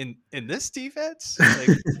like, in this defense?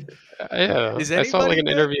 Yeah, I saw an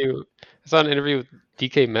interview. I saw an interview with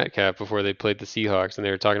DK Metcalf before they played the Seahawks, and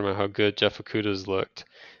they were talking about how good Jeff Okudah's looked.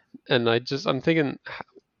 And I'm thinking,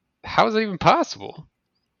 how is that even possible?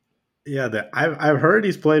 Yeah, I've heard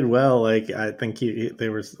he's played well. I think he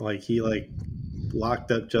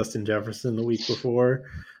locked up Justin Jefferson the week before.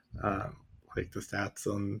 The stats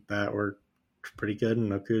on that were pretty good in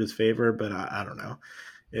Okudah's favor, but I don't know.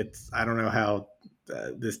 I don't know how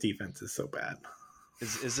this defense is so bad.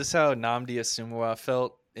 Is this how Nnamdi Asomugha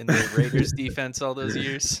felt in the Raiders defense all those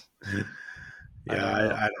years? Yeah,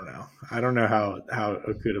 I don't know. I don't know how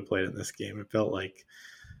Okudah played in this game. It felt like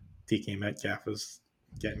DK Metcalf was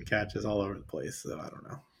getting catches all over the place, so I don't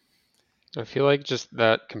know. I feel like just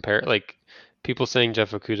that people saying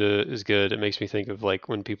Jeff Okudah is good, it makes me think of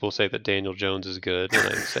when people say that Daniel Jones is good,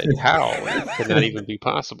 and I say, how can that even be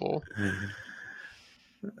possible?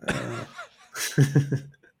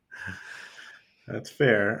 That's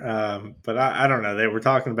fair. But I don't know. They were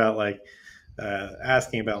talking about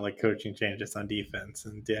asking about coaching changes on defense,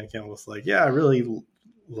 and Dan Campbell was like, yeah, I really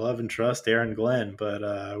love and trust Aaron Glenn, but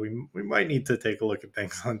we might need to take a look at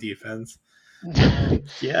things on defense.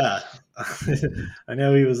 Yeah. I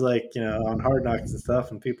know he was on Hard Knocks and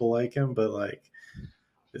stuff, and people like him, but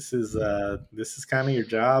this is kind of your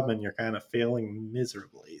job, and you're kind of failing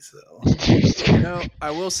miserably. So,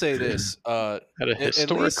 I will say this: at a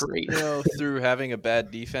historic rate, through having a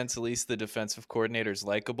bad defense, at least the defensive coordinator is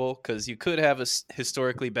likable, because you could have a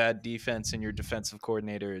historically bad defense, and your defensive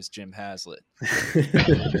coordinator is Jim Haslett.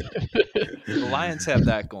 The Lions have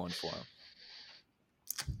that going for them.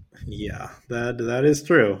 Yeah, that is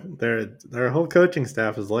true. Their whole coaching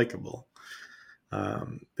staff is likable.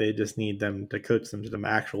 They just need them to coach them to some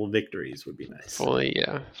actual victories would be nice.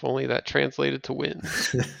 If only that translated to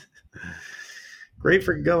wins. Great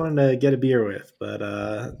for going to get a beer with,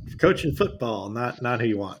 but coaching football, not who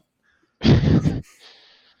you want.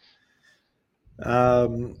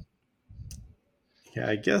 Yeah,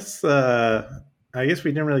 I guess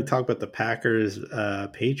we didn't really talk about the Packers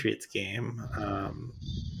Patriots game.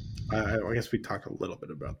 I guess we talked a little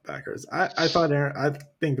bit about the Packers. I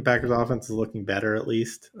think the Packers offense is looking better at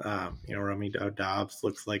least. Romeo Doubs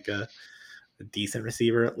looks like a decent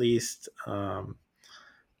receiver at least.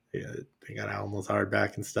 Yeah, they got Alan Lazard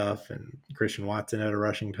back and stuff, and Christian Watson had a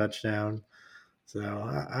rushing touchdown. So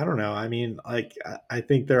I don't know. I mean, like I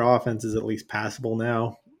think their offense is at least passable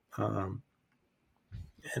now, and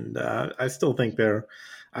I still think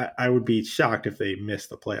I would be shocked if they missed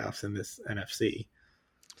the playoffs in this NFC.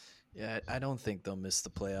 Yeah, I don't think they'll miss the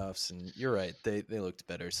playoffs, and you're right. They looked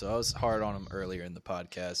better. So I was hard on them earlier in the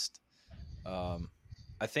podcast.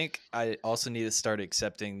 I think I also need to start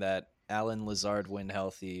accepting that Alan Lazard, when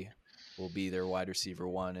healthy, will be their wide receiver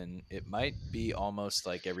one, and it might be almost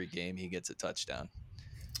like every game he gets a touchdown.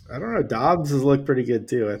 I don't know. Dobbs has looked pretty good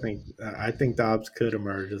too. I think Dobbs could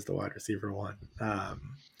emerge as the wide receiver one.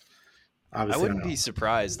 I wouldn't be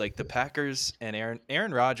surprised. Like the Packers and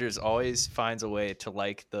Aaron Rodgers always finds a way to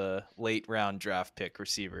like the late round draft pick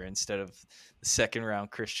receiver instead of the second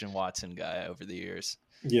round Christian Watson guy over the years.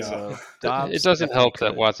 Yeah, so it doesn't help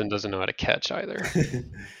that Watson doesn't know how to catch either.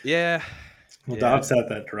 Yeah. Well, Dobbs had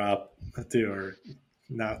that drop too, or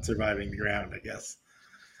not surviving the ground, I guess,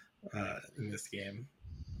 in this game.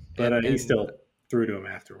 But he still threw to him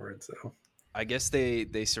afterwards. So I guess they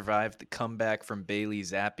survived the comeback from Bailey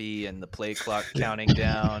Zappi and the play clock counting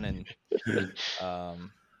down, and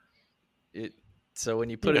So when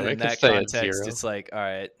you put it in that context, it's like, all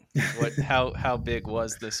right, how big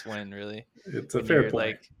was this win really? It's a fair point.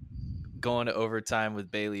 Like going to overtime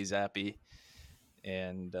with Bailey Zappi,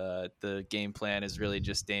 and the game plan is really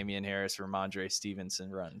just Damian Harris, Ramondre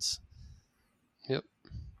Stevenson runs. Yep.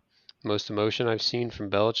 Most emotion I've seen from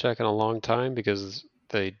Belichick in a long time because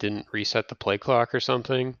they didn't reset the play clock or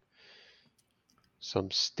something.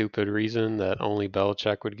 Some stupid reason that only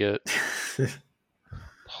Belichick would get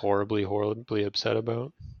horribly upset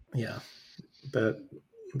about. Yeah. But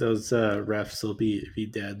those refs will be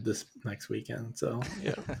dead this next weekend. So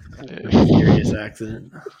yeah. Serious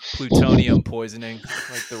accident. Plutonium poisoning,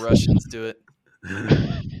 like the Russians do it.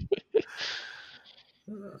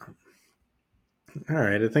 All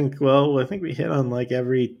right. I think we hit on like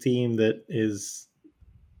every team that is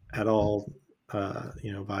at all,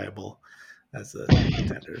 viable as a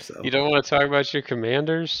contender. So you don't want to talk about your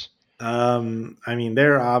Commanders? I mean,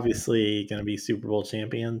 they're obviously going to be Super Bowl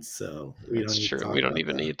champions, so we don't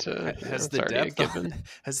even need to. Has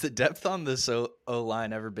the depth on this O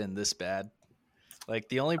line ever been this bad? Like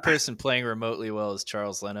the only person playing remotely well is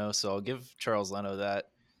Charles Leno, so I'll give Charles Leno that.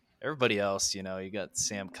 Everybody else, you got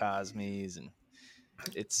Sam Cosmes, and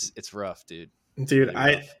it's rough, dude. Dude,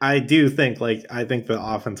 really rough. I do think the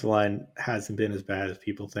offensive line hasn't been as bad as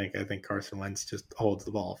people think. I think Carson Wentz just holds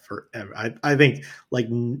the ball forever. I think like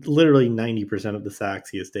literally 90% of the sacks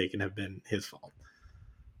he has taken have been his fault.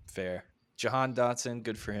 Fair. Jahan Dotson,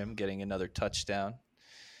 good for him, getting another touchdown.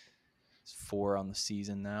 It's 4 on the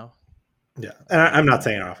season now. Yeah, and I'm not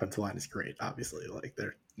saying our offensive line is great. Obviously, like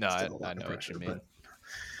they're I know what you mean,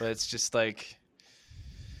 but it's just like.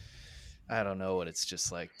 I don't know what it's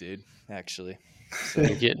just like, dude, actually. So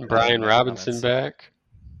getting Brian Robinson back.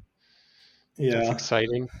 Yeah. That's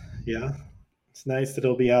exciting. Yeah. It's nice that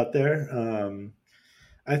he'll be out there.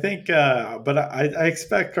 I think, but I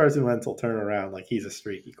expect Carson Wentz will turn around. Like he's a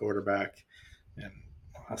streaky quarterback. And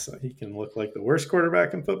also he can look like the worst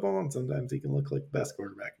quarterback in football, and sometimes he can look like the best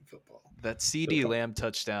quarterback in football. That CeeDee Lamb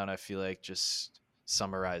touchdown, I feel like just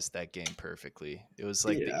summarized that game perfectly. It was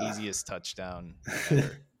like the easiest touchdown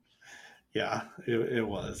ever. Yeah, it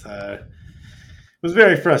was. It was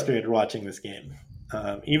very frustrated watching this game,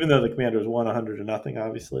 even though the Commanders won 100-0,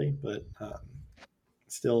 obviously, but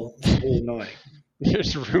still annoying.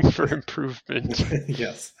 There's room for improvement.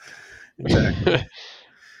 Yes, exactly.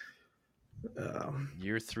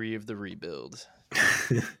 Year 3 of the rebuild.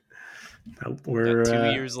 We're got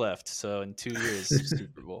 2 years left, so in 2 years,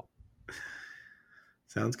 Super Bowl.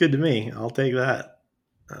 Sounds good to me. I'll take that.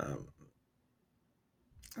 All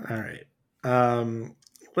right.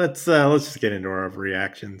 Let's just get into our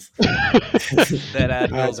reactions. That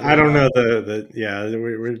ad I don't know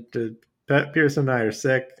the Pat Pearson and I are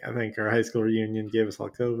sick. I think our high school reunion gave us all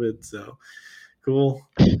COVID, so cool.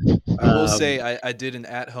 I will say I did an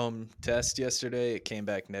at-home test yesterday. It came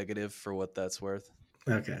back negative for what that's worth.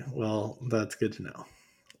 Okay, well, that's good to know.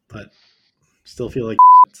 But still feel like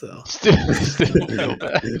so. Still feel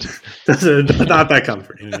bad. Not that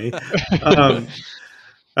comforting to me.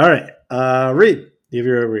 All right. Reed, give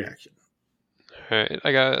your reaction. All right,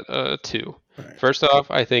 I got 2. Right. First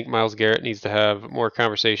off, I think Myles Garrett needs to have more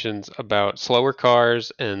conversations about slower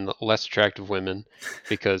cars and less attractive women,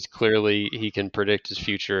 because clearly he can predict his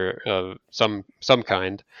future of some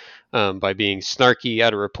kind by being snarky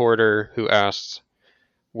at a reporter who asked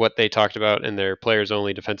what they talked about in their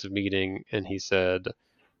players-only defensive meeting, and he said,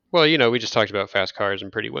 "Well, we just talked about fast cars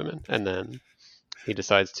and pretty women," and then he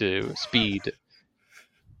decides to speed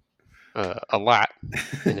a lot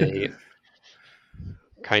in a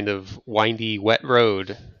kind of windy, wet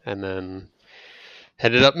road, and then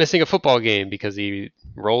ended up missing a football game because he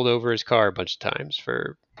rolled over his car a bunch of times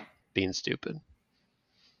for being stupid.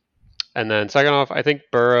 And then second off, I think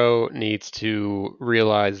Burrow needs to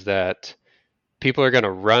realize that people are going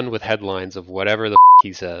to run with headlines of whatever the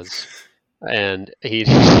he says, and he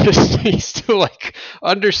just needs to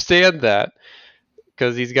understand that,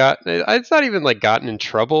 because it's not even gotten in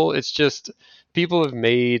trouble. It's just people have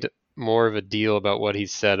made more of a deal about what he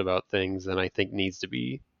said about things than I think needs to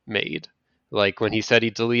be made. Like when he said he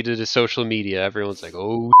deleted his social media, everyone's like,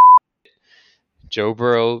 "Oh, Joe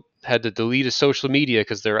Burrow had to delete his social media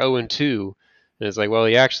because they're 0-2," and it's like, well,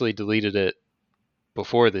 he actually deleted it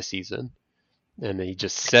before the season, and he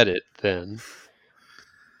just said it then.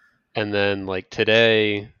 And then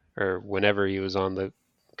today, or whenever he was on the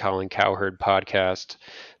Colin Cowherd podcast,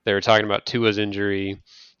 they were talking about Tua's injury,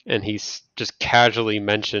 and he's just casually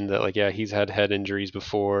mentioned that yeah, he's had head injuries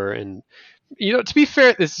before. And to be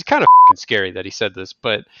fair, this is kind of scary that he said this,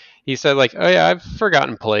 but he said oh yeah, I've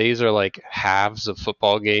forgotten plays or halves of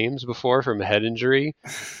football games before from a head injury.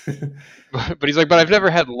 But he's but I've never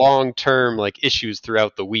had long-term issues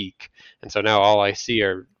throughout the week, and so now all I see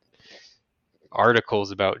are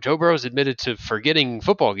articles about Joe Burrow's admitted to forgetting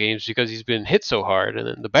football games because he's been hit so hard, and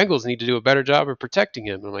then the Bengals need to do a better job of protecting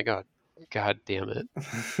him. And I'm like, oh, God damn it.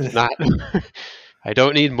 It's not. I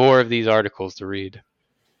don't need more of these articles to read.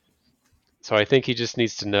 So I think he just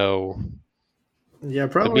needs to know. Yeah,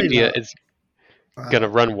 probably the media not. is going to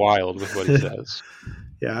run wild with what he says.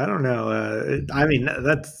 Yeah, I don't know. I mean,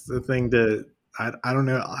 that's the thing I don't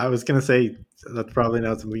know. I was going to say that's probably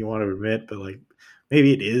not something you want to admit, but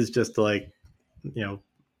maybe it is just to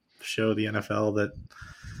show the NFL that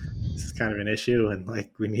this is kind of an issue and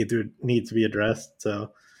we needs to be addressed.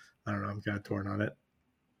 So I don't know. I'm kind of torn on it.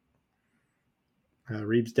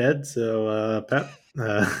 Reeb's dead, so Pep,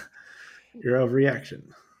 your overreaction.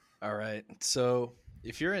 All right. So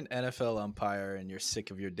if you're an NFL umpire and you're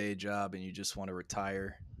sick of your day job and you just want to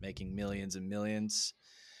retire making millions and millions,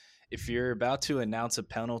 if you're about to announce a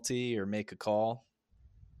penalty or make a call,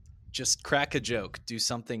 just crack a joke, do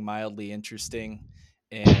something mildly interesting,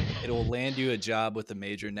 and it'll land you a job with a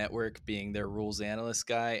major network, being their rules analyst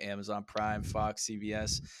guy, Amazon Prime, Fox,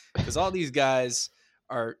 CBS, because all these guys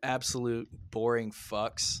are absolute boring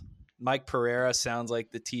fucks. Mike Pereira sounds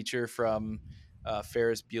like the teacher from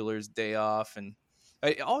Ferris Bueller's Day Off, and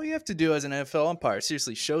all you have to do as an NFL umpire,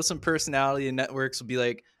 seriously, show some personality, and networks will be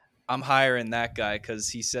like, I'm hiring that guy because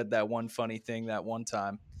he said that one funny thing that one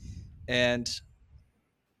time. And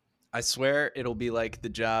I swear it'll be like the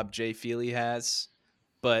job Jay Feely has,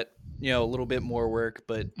 but a little bit more work.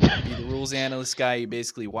 But be the rules analyst guy. You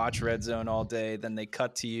basically watch Red Zone all day. Then they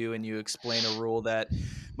cut to you and you explain a rule that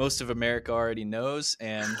most of America already knows,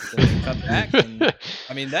 and then they cut back. And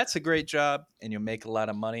I mean, that's a great job, and you'll make a lot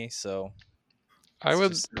of money. So I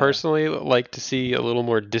would personally like to see a little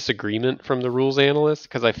more disagreement from the rules analysts,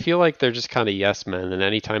 because I feel like they're just kind of yes men, and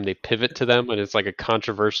anytime they pivot to them and it's a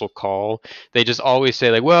controversial call, they just always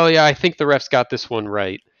say well, yeah, I think the refs got this one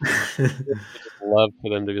right. I just love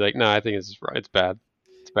for them to be like, no, I think it's right. It's bad.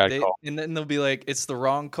 It's a bad call. And then they'll be like, it's the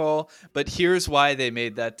wrong call, but here's why they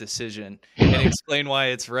made that decision, and explain why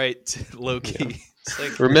it's right, low key. Yeah.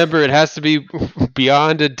 Remember, it has to be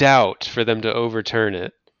beyond a doubt for them to overturn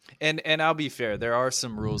it. And I'll be fair, there are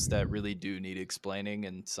some rules that really do need explaining,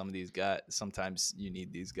 and sometimes you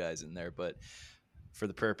need these guys in there. But for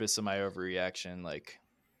the purpose of my overreaction,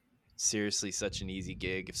 seriously, such an easy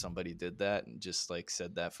gig if somebody did that and just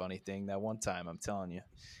said that funny thing that one time. I'm telling you,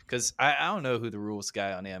 because I don't know who the rules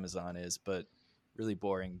guy on Amazon is, but really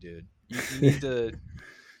boring dude. You need to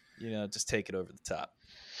just take it over the top.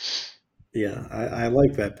 Yeah, I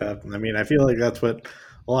like that, Pep. I mean, I feel like that's what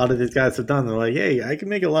a lot of these guys have done. They're like, hey, I can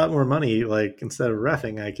make a lot more money. Like, instead of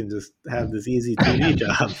reffing, I can just have this easy TV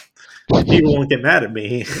job. People won't get mad at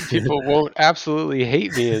me. People won't absolutely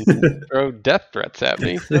hate me and throw death threats at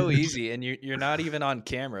me. It's so easy, and you're not even on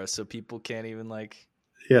camera, so people can't even like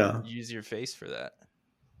use your face for that.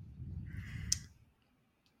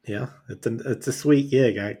 Yeah, it's a sweet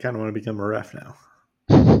gig. I kind of want to become a ref now.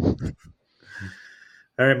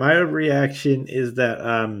 All right, my reaction is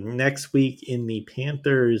that next week in the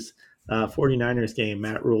Panthers 49ers game,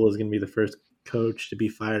 Matt Rule is going to be the first coach to be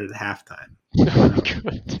fired at halftime.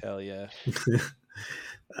 Hell yeah.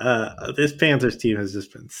 This Panthers team has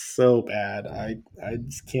just been so bad. I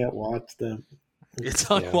just can't watch them. It's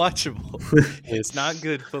unwatchable. It's not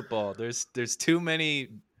good football. There's too many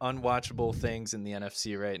unwatchable things in the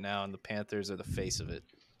NFC right now, and the Panthers are the face of it.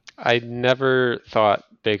 I never thought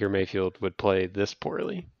Baker Mayfield would play this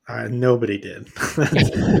poorly. Nobody did.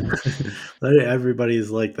 Everybody's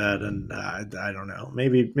like that, and I don't know.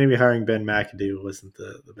 Maybe hiring Ben McAdoo wasn't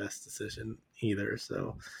the best decision either.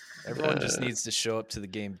 So everyone just needs to show up to the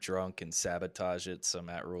game drunk and sabotage it, so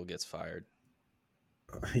Matt Rule gets fired.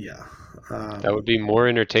 Yeah, that would be more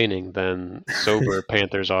entertaining than sober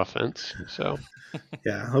Panthers offense. So.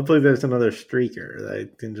 Yeah, hopefully there's another streaker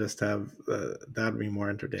that can just have that'd be more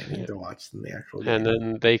entertaining to watch than the actual game. And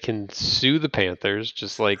then they can sue the Panthers,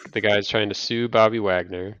 just like the guy's trying to sue Bobby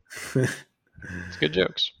Wagner. It's good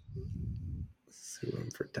jokes. Sue him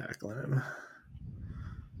for tackling him.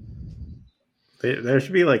 There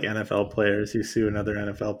should be like NFL players who sue another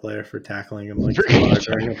NFL player for tackling him like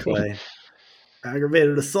during a play.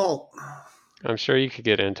 Aggravated assault. I'm sure you could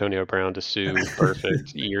get Antonio Brown to sue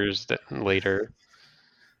Perfect years later.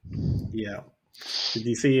 Yeah. Did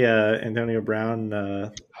you see Antonio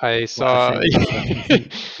Brown? I saw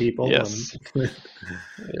people. Yes.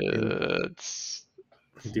 It's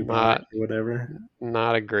Dubai or whatever.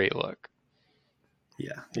 Not a great look.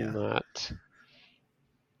 Yeah.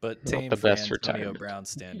 But tame the for best Antonio Brown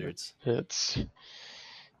standards.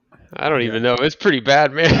 I don't even know. It's pretty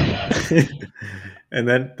bad, man. And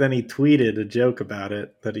then he tweeted a joke about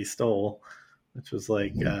it that he stole, which was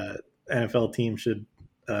like NFL team should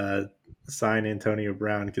sign Antonio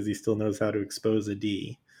Brown because he still knows how to expose a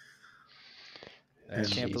D. I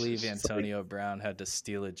can't believe Antonio Brown had to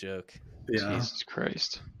steal a joke. Yeah. Jesus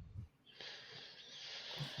Christ.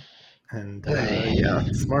 And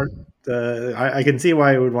smart. I can see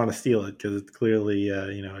why he would want to steal it because it's clearly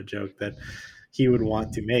a joke that he would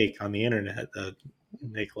want to make on the internet that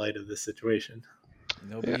make light of this situation.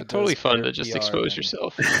 Totally fun to just expose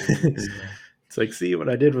yourself. It's like, see, what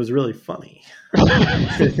I did was really funny.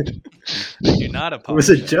 I do not apologize.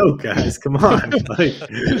 It was a joke, guys. Come on. Like,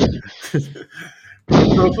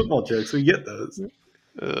 pro football jokes, we get those.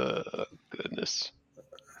 Goodness.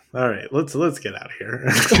 All right, let's get out of here.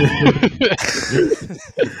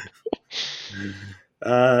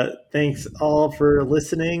 Thanks all for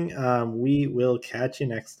listening. We will catch you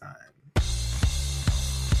next time.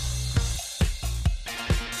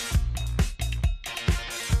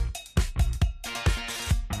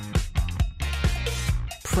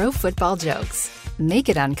 Pro football jokes. Make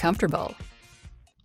it uncomfortable.